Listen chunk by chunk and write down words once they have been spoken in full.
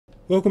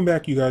Welcome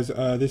back, you guys.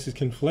 This is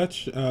Ken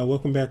Fletch.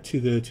 Welcome back to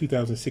the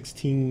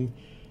 2016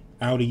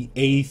 Audi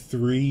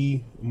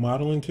A3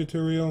 modeling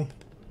tutorial.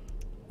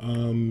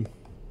 This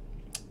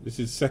is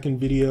the second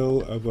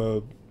video of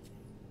a.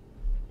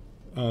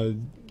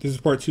 This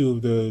is part 2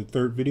 of the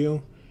third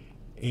video,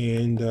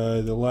 and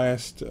the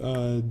last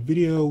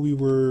video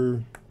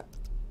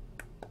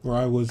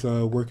I was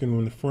working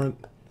on the front,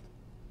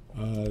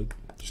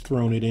 just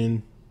throwing it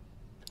in.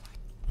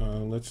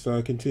 Let's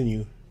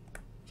continue.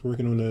 So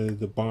working on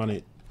the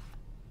bonnet.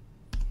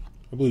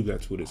 I believe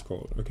that's what it's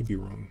called. I could be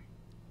wrong.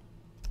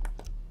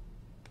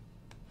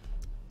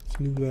 Let's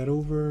move that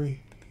over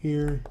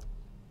here.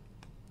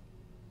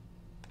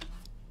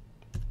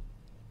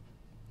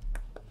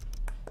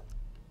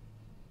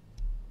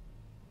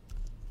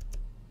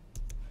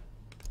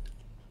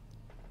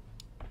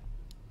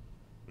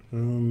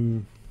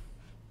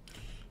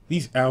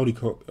 These Audi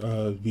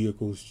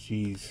vehicles,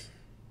 geez.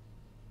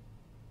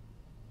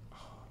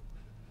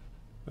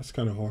 That's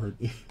kind of hard.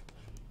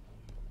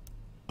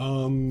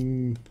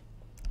 Jeez.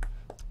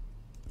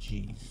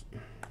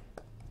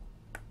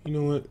 You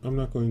know what? I'm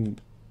not going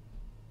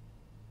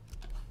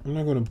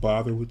to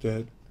bother with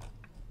that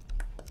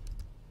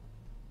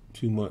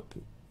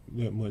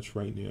that much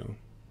right now.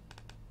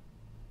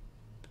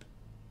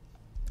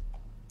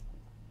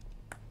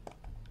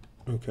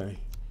 Okay.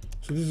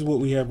 So this is what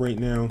we have right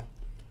now.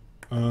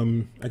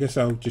 I guess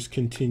I'll just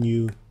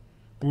continue.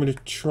 I'm going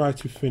to try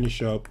to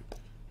finish up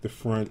the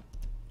front.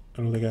 I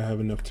don't think I have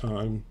enough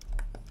time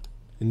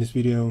in this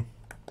video.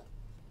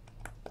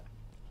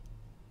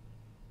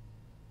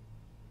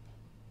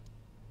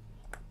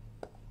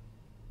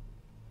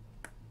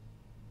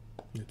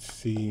 Let's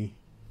see.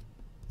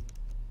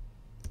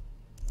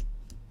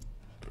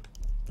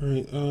 All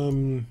right.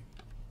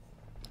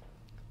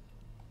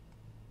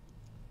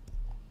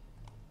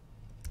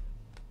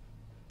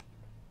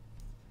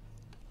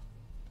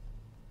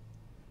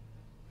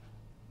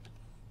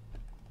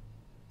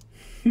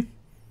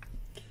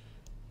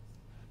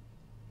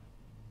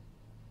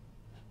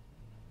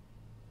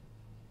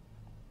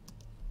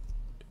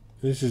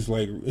 This is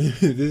like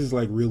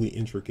really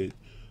intricate.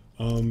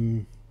 I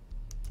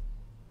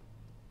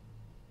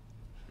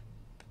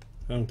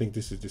don't think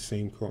this is the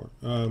same car.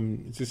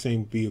 It's the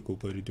same vehicle,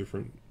 but a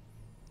different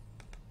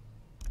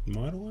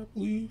model, I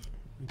believe.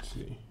 Let's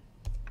see.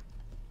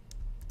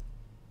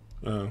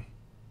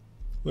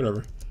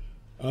 Whatever.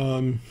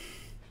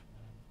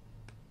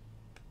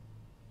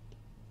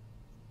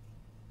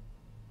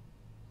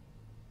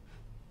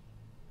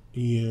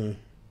 Yeah.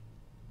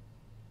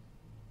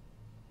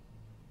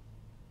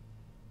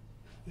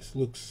 This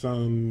looks, I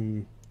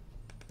don't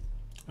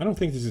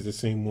think this is the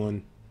same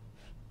one.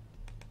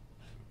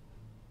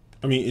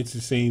 I mean, it's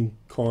the same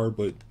car,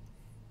 but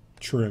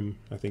trim,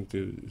 I think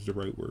is the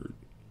right word.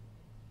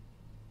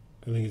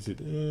 I think is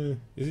it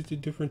a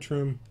different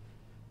trim?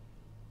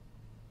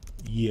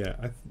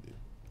 Yeah,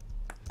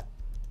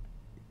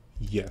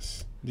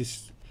 yes.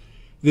 This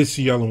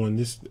yellow one,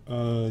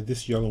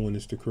 this yellow one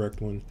is the correct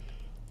one.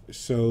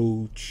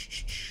 So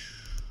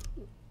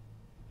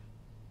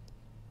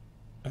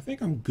I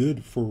think I'm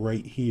good for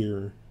right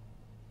here.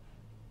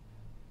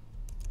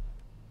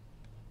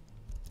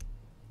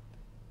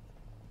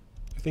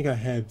 I think I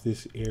have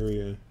this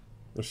area,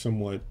 or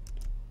somewhat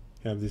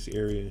have this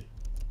area.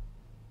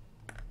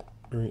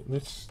 All right,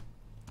 let's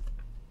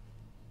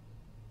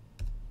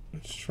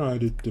try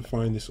to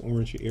define this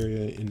orange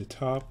area in the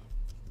top.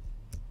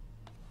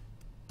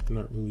 I'm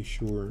not really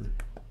sure.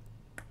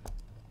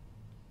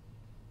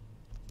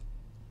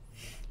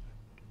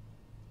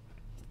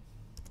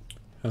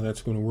 How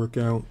that's going to work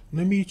out.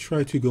 Let me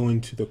try to go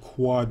into the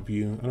quad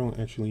view. I don't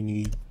actually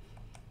need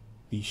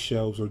these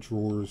shelves or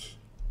drawers.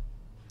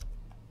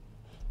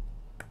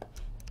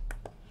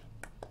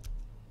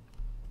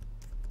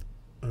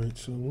 All right,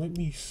 so let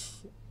me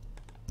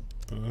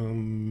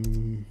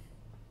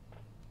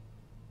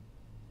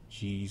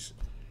geez.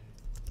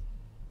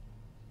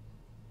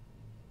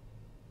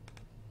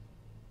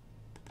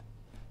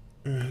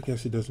 I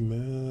guess it doesn't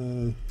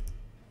matter.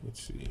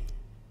 Let's see.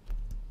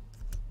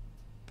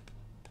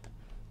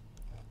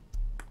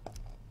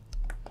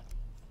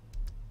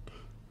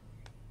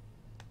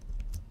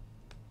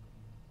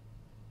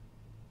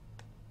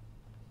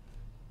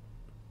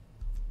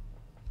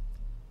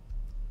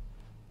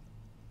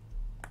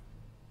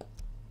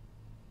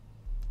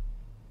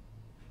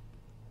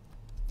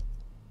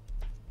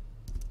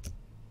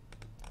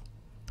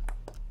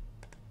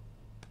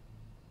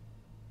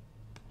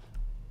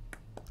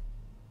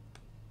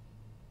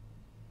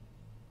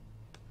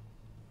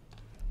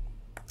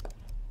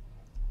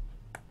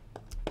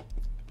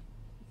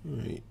 All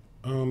right.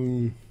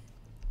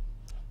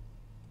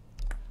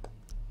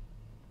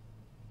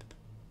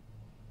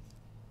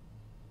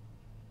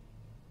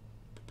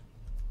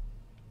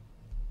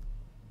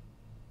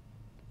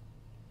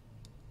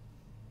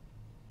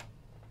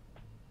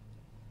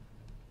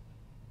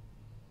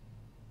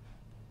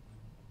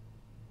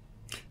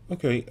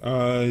 Okay.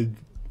 I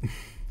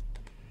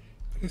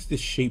guess this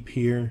shape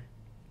here.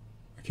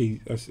 Okay,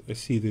 I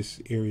see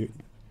this area.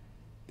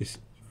 This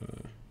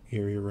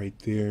area right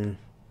there.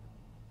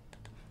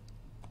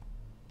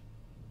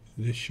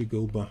 This should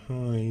go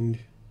behind.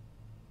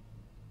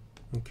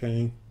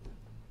 Okay.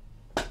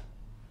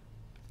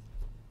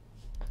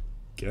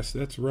 Guess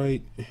that's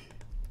right.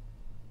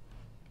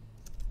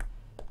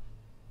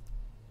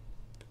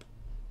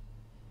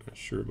 Not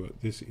sure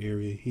about this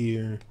area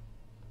here.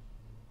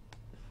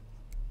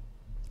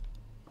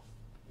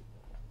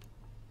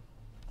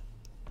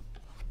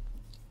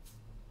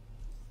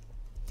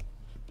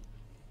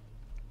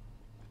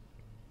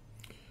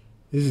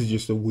 This is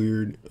just a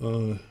weird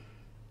I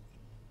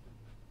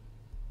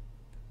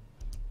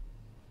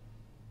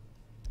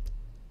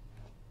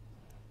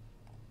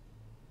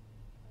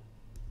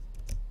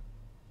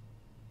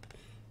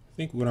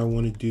think what I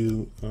want to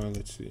do,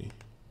 let's see.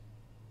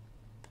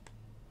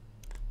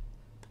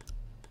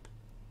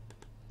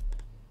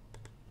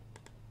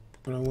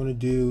 What I want to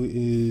do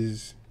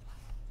is,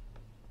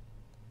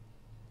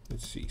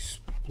 let's see,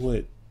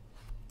 split.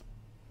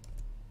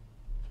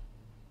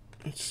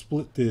 Let's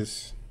split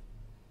this.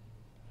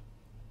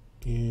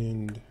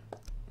 And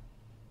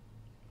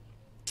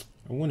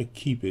I want to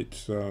keep it,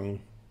 so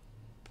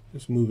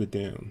let's move it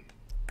down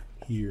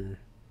here.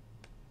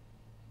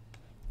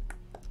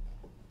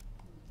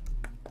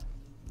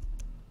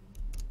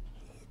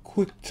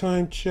 Quick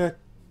time check.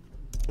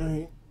 All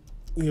right,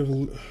 we have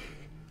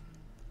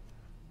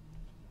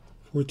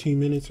 14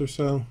 minutes or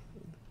so.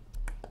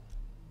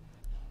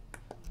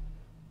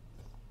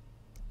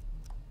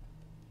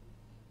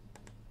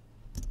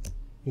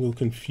 A little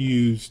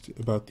confused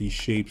about these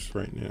shapes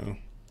right now.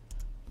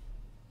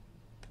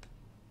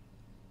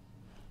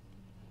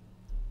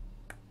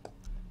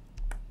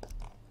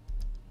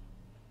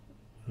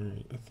 All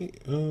right, I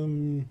think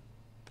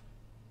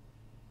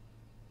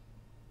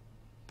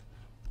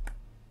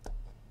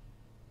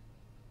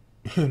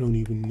I don't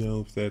even know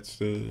if that's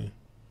the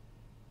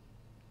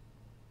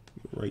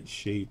right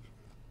shape.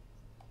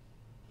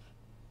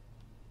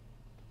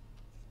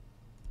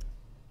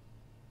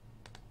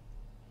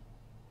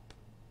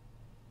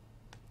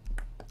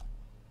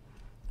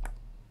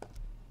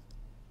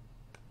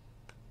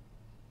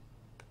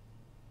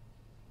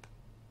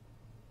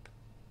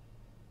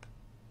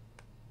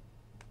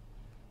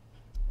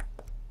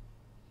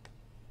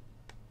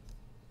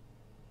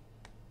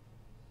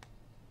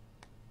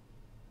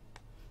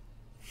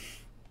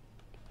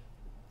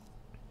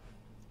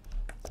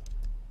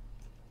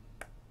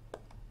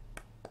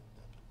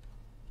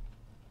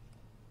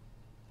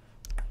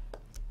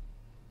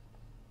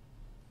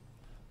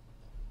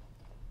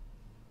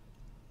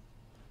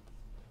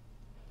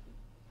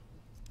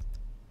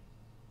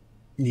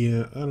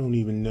 Yeah, I don't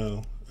even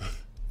know.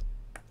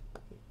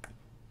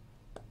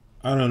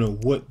 I don't know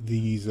what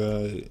these what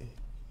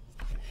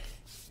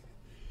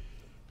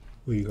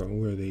do you call them?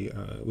 Where are they?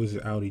 Was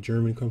it Audi,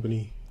 German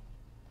company?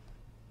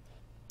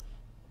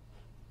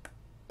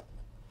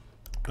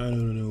 I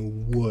don't know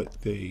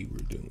what they were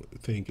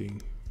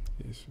thinking.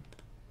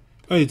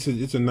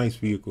 It's a nice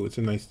vehicle. It's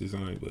a nice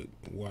design, but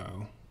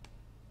wow.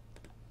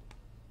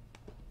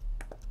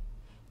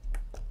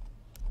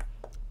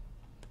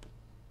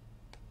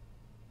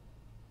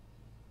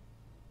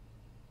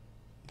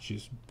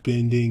 Just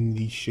bending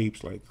these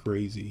shapes like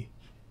crazy.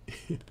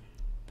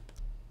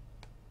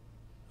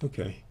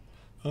 Okay.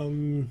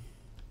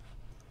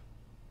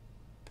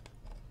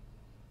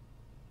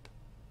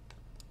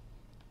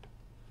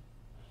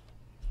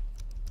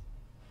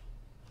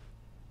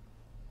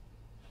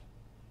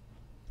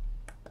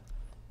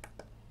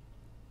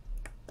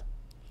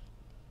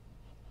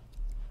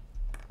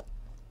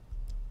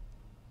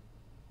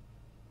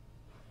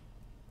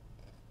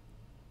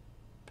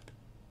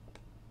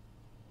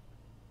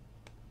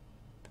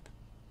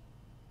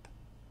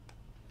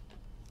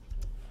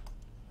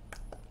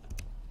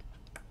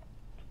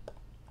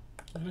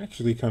 It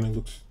actually kind of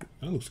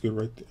looks good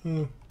right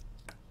there.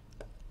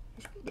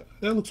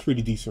 That looks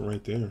pretty decent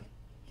right there,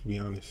 to be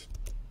honest.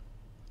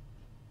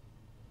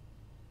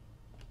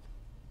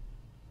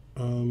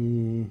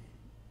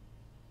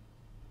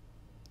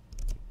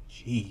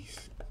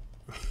 Jeez.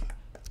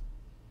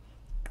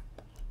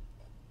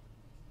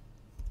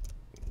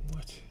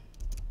 What?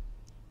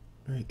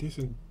 All right, there's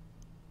a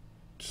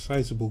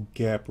sizable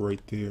gap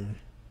right there.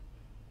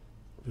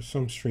 For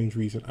some strange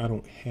reason, I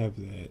don't have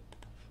that.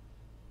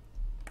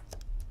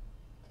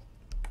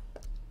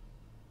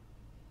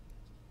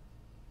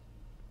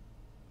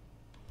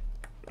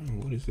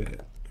 What is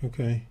that?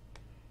 Okay,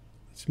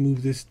 let's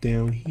move this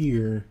down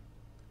here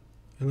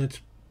and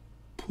let's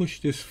push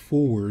this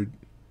forward.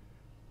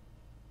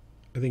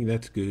 I think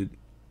that's good.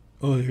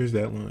 Oh, here's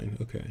that line.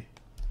 Okay.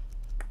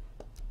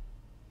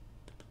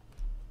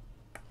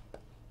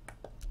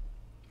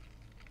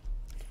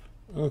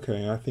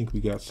 Okay, I think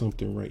we got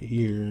something right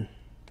here.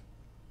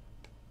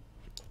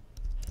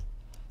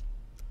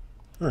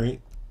 All right,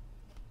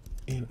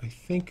 and I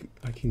think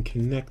I can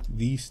connect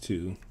these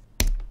two.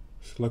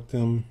 Select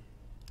them.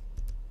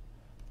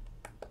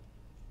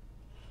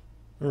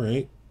 All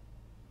right.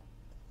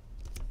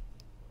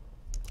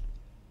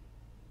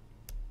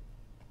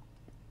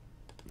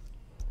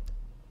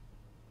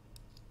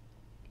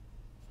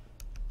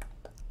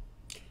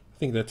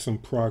 think that's some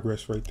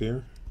progress right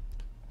there.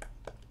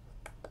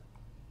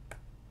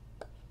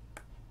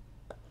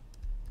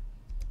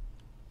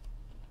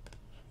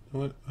 You know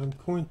what? I'm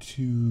going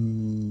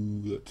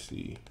to, let's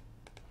see,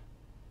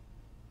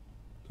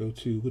 go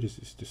to, what is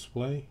this,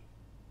 display?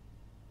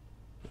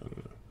 I don't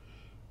know.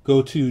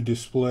 Go to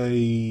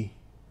display,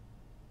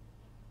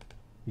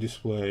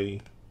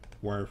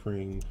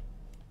 wireframe.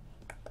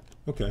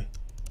 Okay.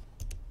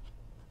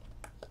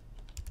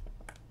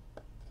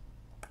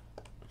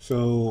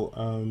 So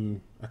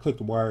I click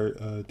the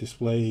wire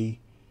display,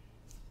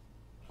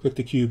 click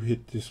the cube,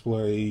 hit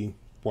display,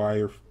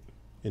 wire,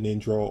 and then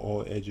draw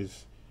all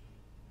edges.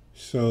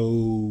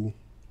 So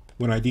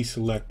when I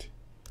deselect,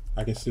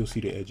 I can still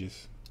see the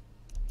edges,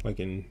 like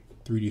in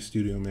 3D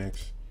Studio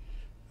Max.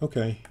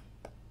 Okay.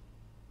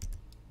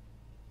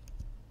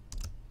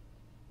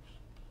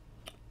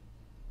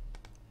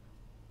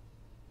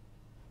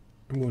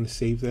 I'm going to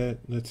save that.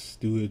 Let's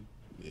do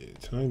a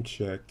time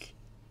check.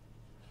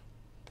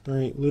 All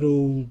right,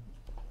 little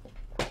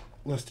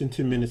less than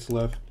 10 minutes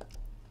left.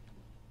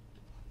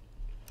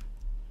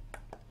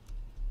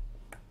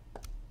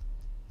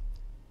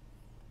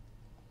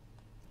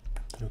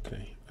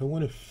 Okay, I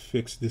want to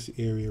fix this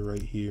area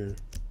right here.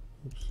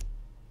 Oops.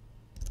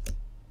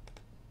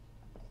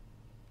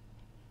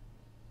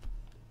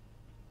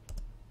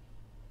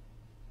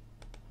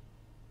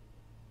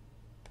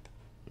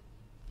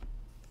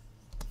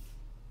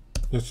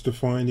 Let's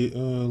define it a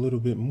little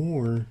bit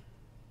more.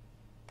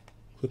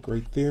 Click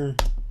right there.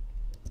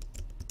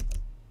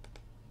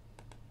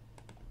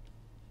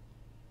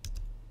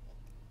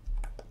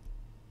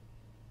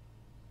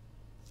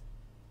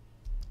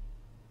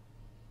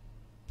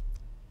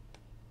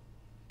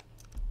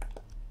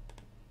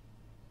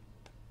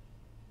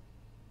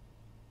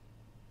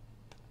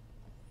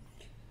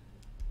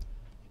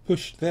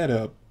 Push that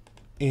up,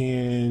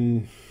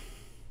 and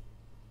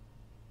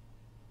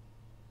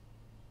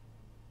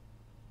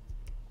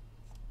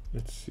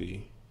let's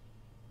see.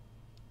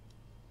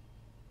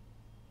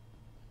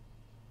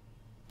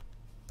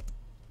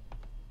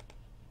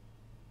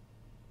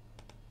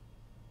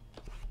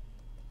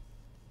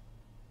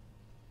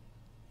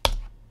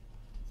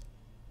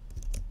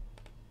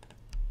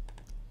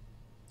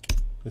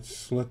 Let's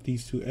select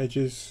these two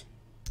edges,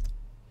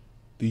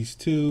 these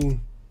two,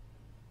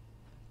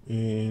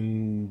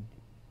 and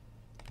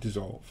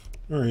dissolve.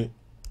 All right.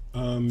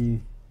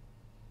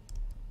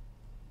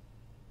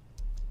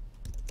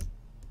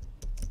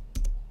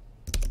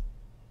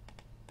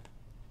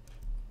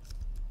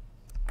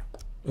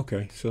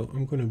 Okay, so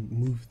I'm going to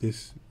move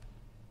this.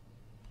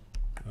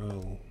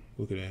 Oh,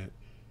 look at that.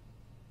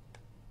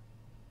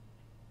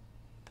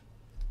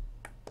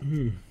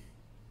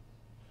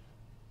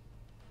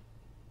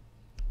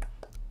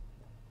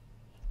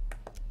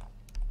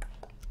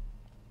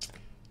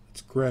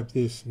 Let's grab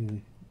this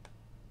and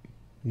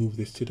move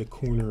this to the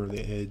corner of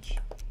the edge.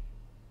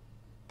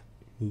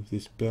 Move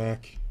this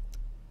back.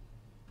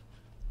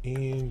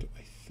 And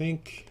I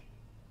think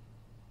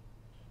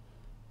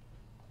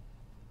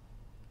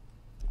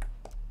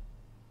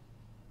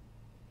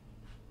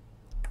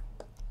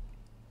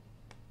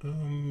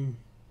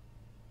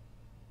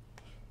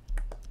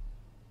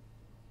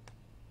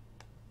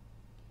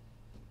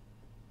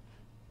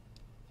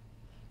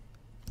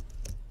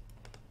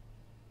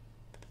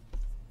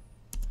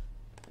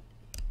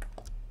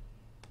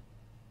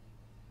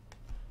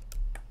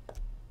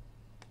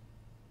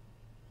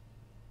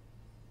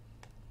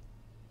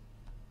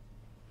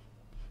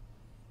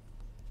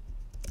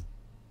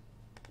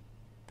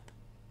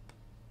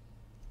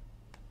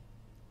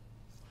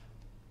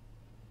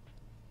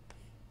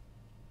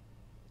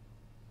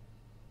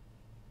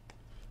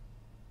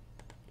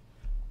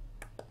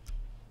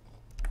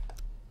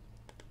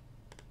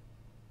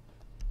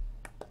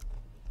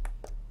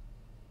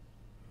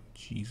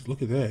geez,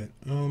 look at that.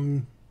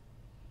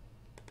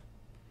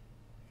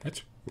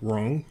 That's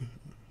wrong.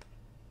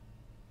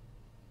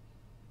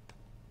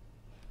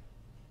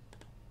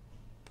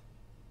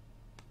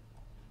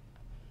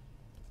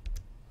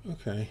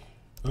 Okay.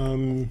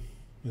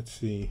 Let's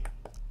see.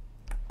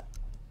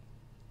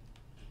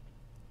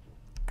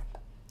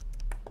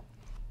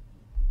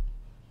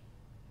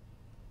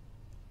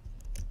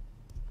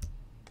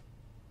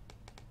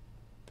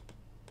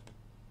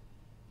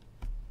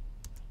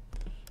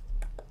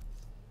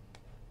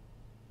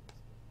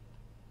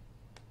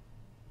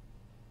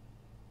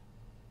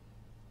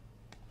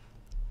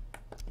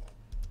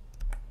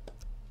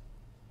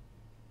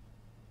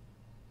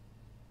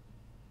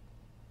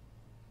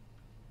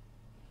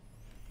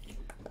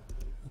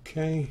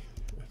 Okay,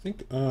 I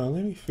think,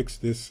 let me fix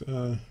this.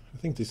 I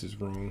think this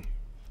is wrong.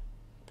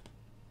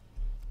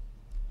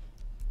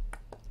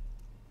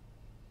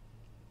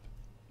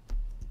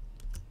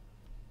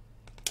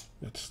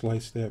 Let's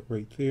slice that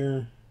right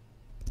there.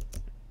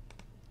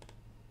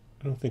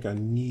 I don't think I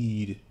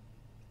need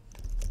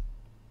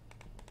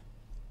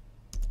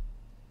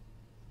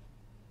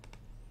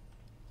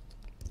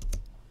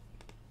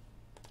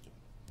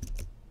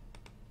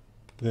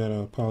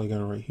that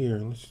polygon right here.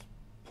 Let's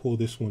pull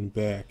this one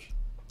back.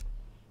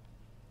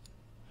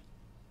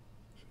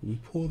 We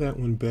pull that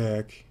one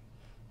back.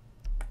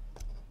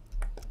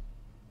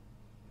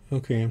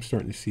 Okay, I'm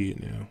starting to see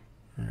it now.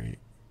 All right.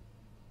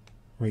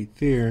 Right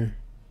there.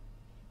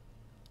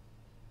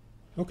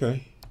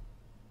 Okay.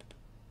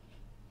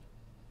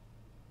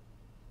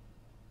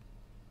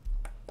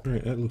 All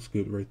right, that looks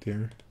good right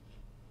there.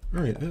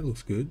 All right, that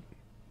looks good.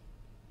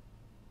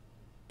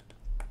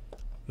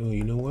 Oh,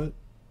 you know what?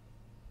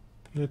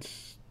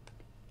 Let's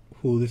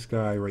pull this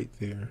guy right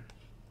there.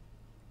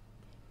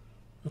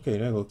 Okay,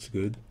 that looks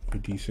good. Or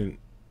decent.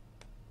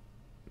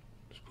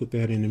 Let's put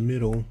that in the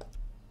middle.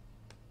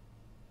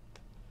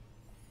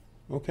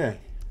 Okay.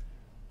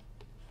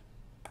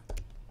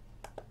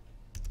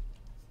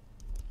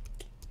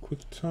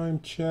 Quick time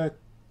check.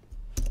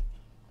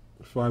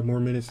 5 more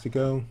minutes to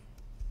go.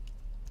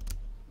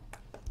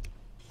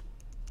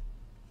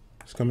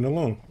 It's coming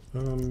along.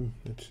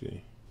 Let's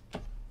see.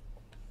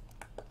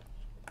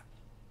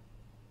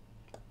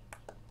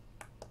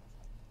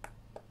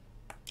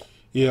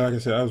 Yeah, like I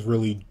said, I was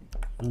really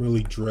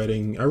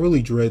dreading. I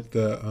really dread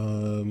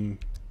the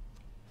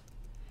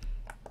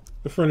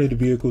front of the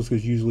vehicles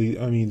because usually,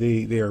 I mean,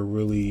 they are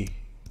really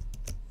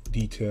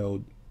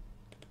detailed.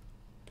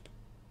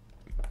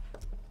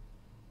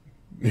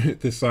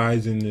 The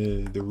sides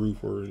and the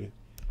roof are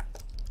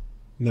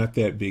not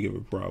that big of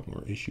a problem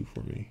or issue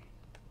for me.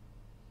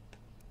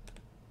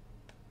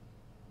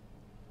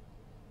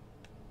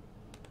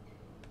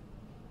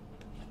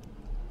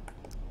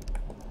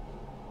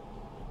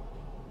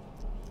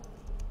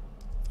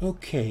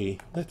 Okay,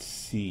 let's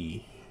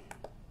see.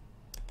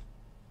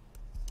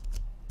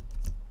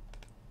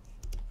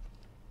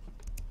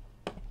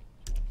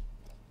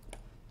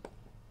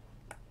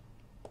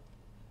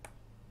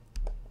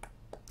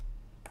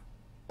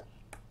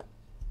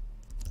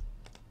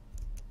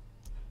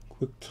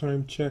 Quick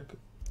time check.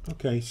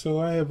 Okay,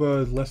 so I have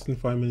less than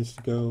 5 minutes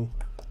to go.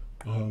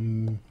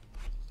 I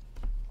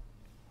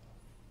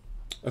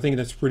think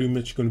that's pretty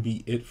much going to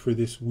be it for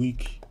this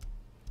week.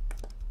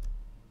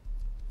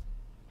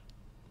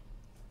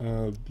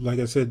 Like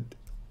I said,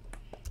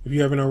 if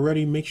you haven't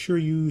already, make sure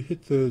you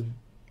hit the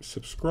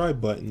subscribe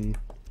button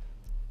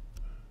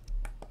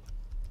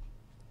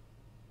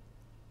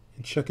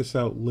and check us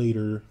out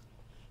later.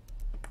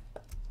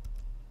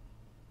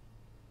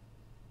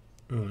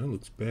 Oh, that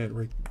looks bad,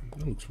 right?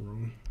 That looks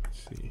wrong.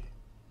 Let's see.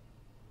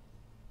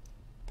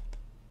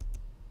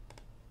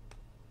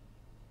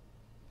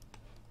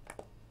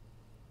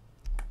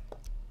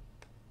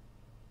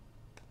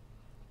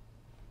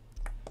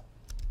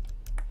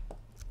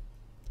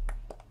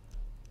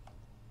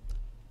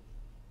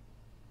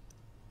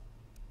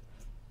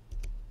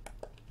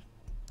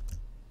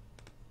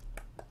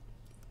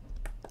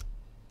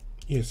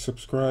 Yeah,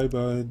 subscribe.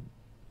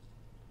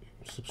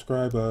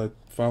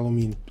 Follow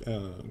me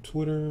on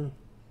Twitter.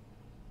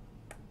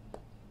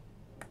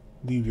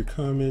 Leave your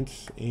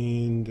comments,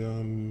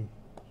 and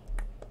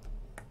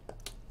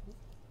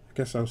I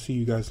guess I'll see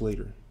you guys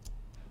later.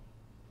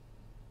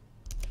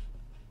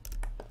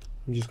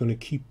 I'm just gonna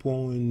keep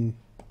on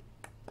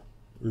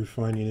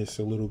refining this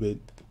a little bit.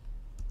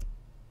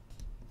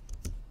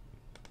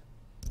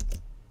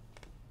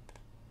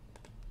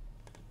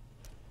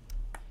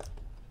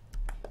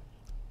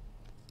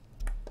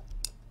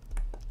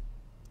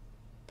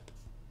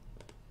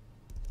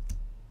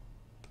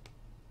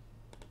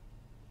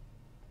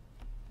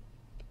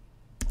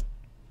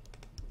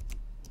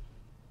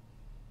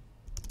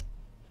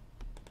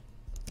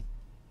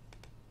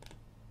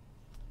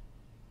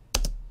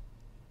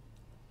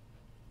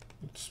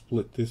 Let's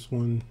split this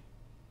one.